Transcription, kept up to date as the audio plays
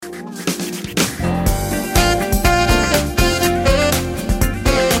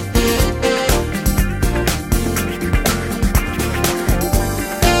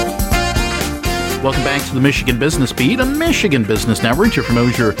to the Michigan Business Beat, a Michigan Business Network. Jeffrey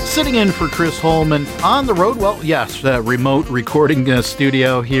Mosher sitting in for Chris Holman on the road. Well, yes, remote recording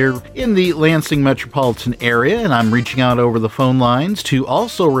studio here in the Lansing metropolitan area, and I'm reaching out over the phone lines to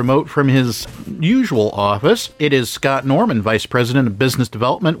also remote from his usual office. It is Scott Norman, Vice President of Business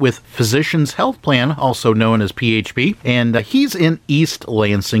Development with Physicians Health Plan, also known as PHP, and he's in East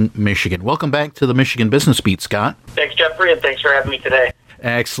Lansing, Michigan. Welcome back to the Michigan Business Beat, Scott. Thanks, Jeffrey, and thanks for having me today.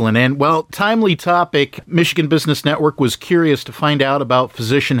 Excellent. And, well, timely topic. Michigan Business Network was curious to find out about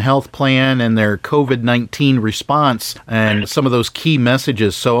Physician Health Plan and their COVID-19 response and some of those key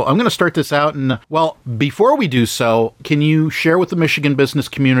messages. So I'm going to start this out. And, well, before we do so, can you share with the Michigan business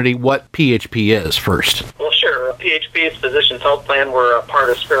community what PHP is first? Well, sure. PHP is Physicians Health Plan. We're a part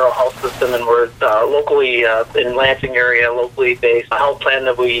of Sparrow Health System, and we're locally in Lansing area, locally based health plan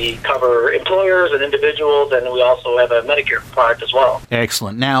that we cover employers and individuals, and we also have a Medicare product as well.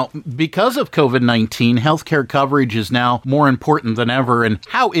 Excellent. Now, because of COVID-19, healthcare coverage is now more important than ever. And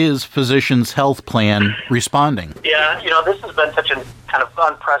how is Physicians Health Plan responding? Yeah, this has been such a kind of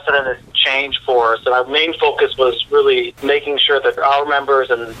unprecedented change for us. And our main focus was really making sure that our members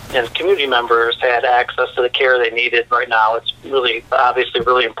and community members had access to the care they needed right now. It's really, obviously,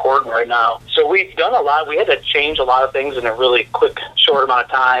 really important right now. So we've done a lot. We had to change a lot of things in a really quick, short amount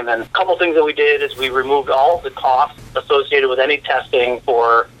of time. And a couple things that we did is we removed all of the costs associated with any testing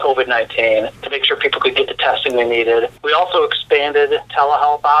for COVID-19 to make sure people could get the testing they needed. We also expanded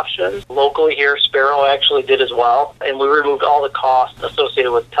telehealth options. Locally here, Sparrow actually did as well. And we removed all the costs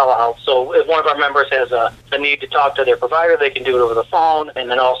associated with telehealth. So if one of our members has a need to talk to their provider, they can do it over the phone. And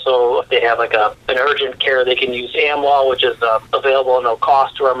then also if they have like an urgent care, they can use AMWA, which is available at no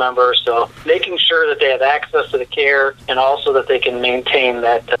cost to our members. So making sure that they have access to the care and also that they can maintain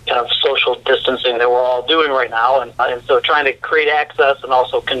that kind of social distancing that we're all doing right now. And so trying to create access and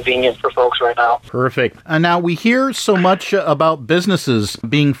also convenience for folks right now. Perfect. And now we hear so much about businesses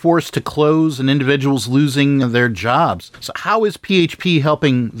being forced to close and individuals losing their jobs. So how is PHP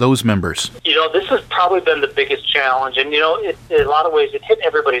helping those members? This has probably been the biggest challenge. And, in a lot of ways, it hit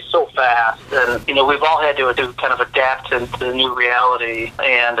everybody so fast. And, we've all had to kind of adapt to the new reality.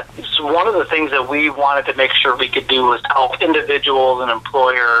 And so one of the things that we wanted to make sure we could do was help individuals and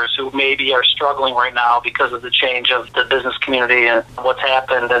employers who maybe are struggling right now because of the change of the business community and what's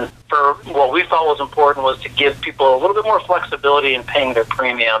happened. And for what we thought was important was to give people a little bit more flexibility in paying their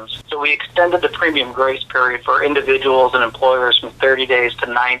premiums. So we extended the premium grace period for individuals and employers from 30 days to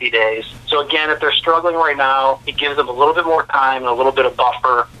 90 days. So again, if they're struggling right now, it gives them a little bit more time and a little bit of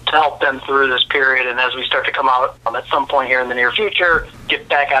buffer to help them through this period. And as we start to come out at some point here in the near future, get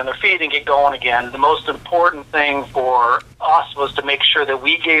back on their feet and get going again. The most important thing for us was to make sure that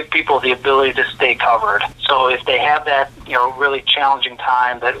we gave people the ability to stay covered. So if they have that, really challenging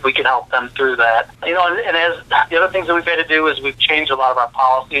time, that we can help them through that. And as the other things that we've had to do is we've changed a lot of our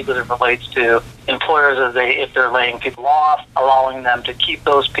policies as it relates to employers if they're laying people off, allowing them to keep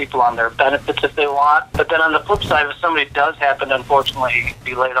those people on their benefits if they want. But then on the flip side, if somebody does happen to unfortunately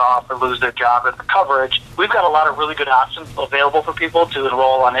be laid off or lose their job or their coverage, we've got a lot of really good options available for people to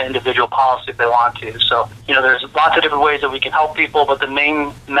enroll on an individual policy if they want to. So, there's lots of different ways that we can help people, but the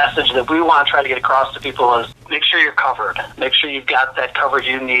main message that we want to try to get across to people is make sure you're covered. Make sure you've got that coverage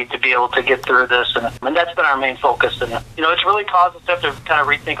you need to be able to get through this. And that's been our main focus. And, it's really caused us to have to kind of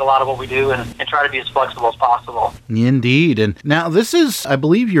rethink a lot of what we do and try to be as flexible as possible. Indeed. And now this is, I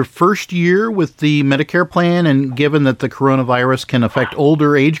believe, your first year with the Medicare plan, and given that the coronavirus can affect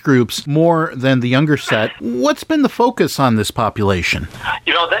older age groups more than the younger set, what's been the focus on this population?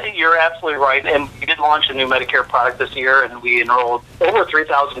 You're absolutely right. And we did launch a new Medicare product this year, and we enrolled over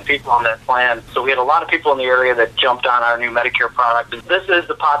 3,000 people on that plan. So we had a lot of people in the area that jumped on our new Medicare product. And this is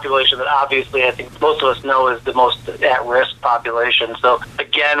the population that obviously I think most of us know is the most at-risk population. So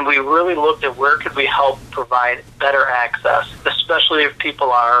again, we really looked at where could we help provide better access, especially if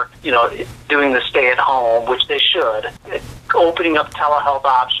people are, doing the stay at home, which they should. Opening up telehealth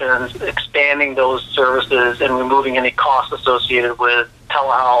options, expanding those services, and removing any costs associated with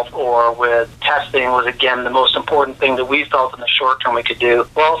telehealth or with testing was, again, the most important thing that we felt in the short term we could do.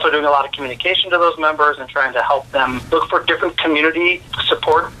 We're also doing a lot of communication to those members and trying to help them look for different community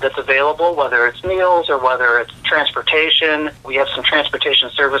support that's available, whether it's meals or whether it's transportation. We have some transportation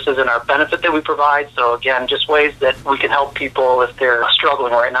services in our benefit that we provide. So, again, just ways that we can help people if they're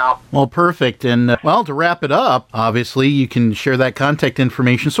struggling right now. Well, perfect. And, to wrap it up, obviously, you can share that contact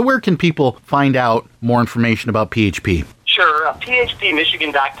information. So where can people find out more information about PHP? Sure.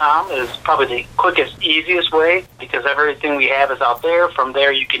 phpmichigan.com is probably the quickest, easiest way because everything we have is out there. From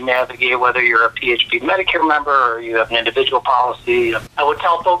there, you can navigate whether you're a PHP Medicare member or you have an individual policy. I would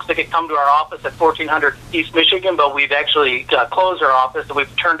tell folks they could come to our office at 1400 East Michigan, but we've actually closed our office and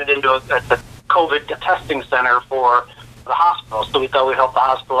we've turned it into a COVID testing center for the hospital. So we thought we'd help the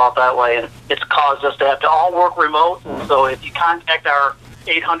hospital out that way, and it's caused us to have to all work remote. And so if you contact our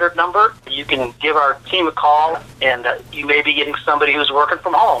 800 number, you can give our team a call, and you may be getting somebody who's working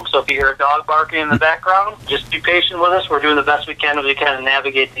from home. So if you hear a dog barking in the background, just be patient with us. We're doing the best we can as we kind of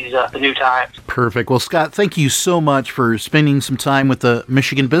navigate these the new times. Perfect. Well, Scott, thank you so much for spending some time with the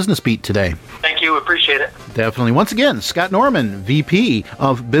Michigan Business Beat today. Thank you. Appreciate it. Definitely. Once again, Scott Norman, VP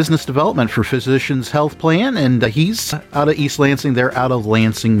of Business Development for Physicians Health Plan, and he's out of East Lansing. They're out of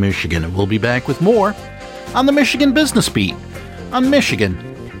Lansing, Michigan. And we'll be back with more on the Michigan Business Beat on Michigan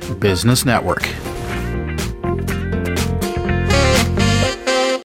Business Network.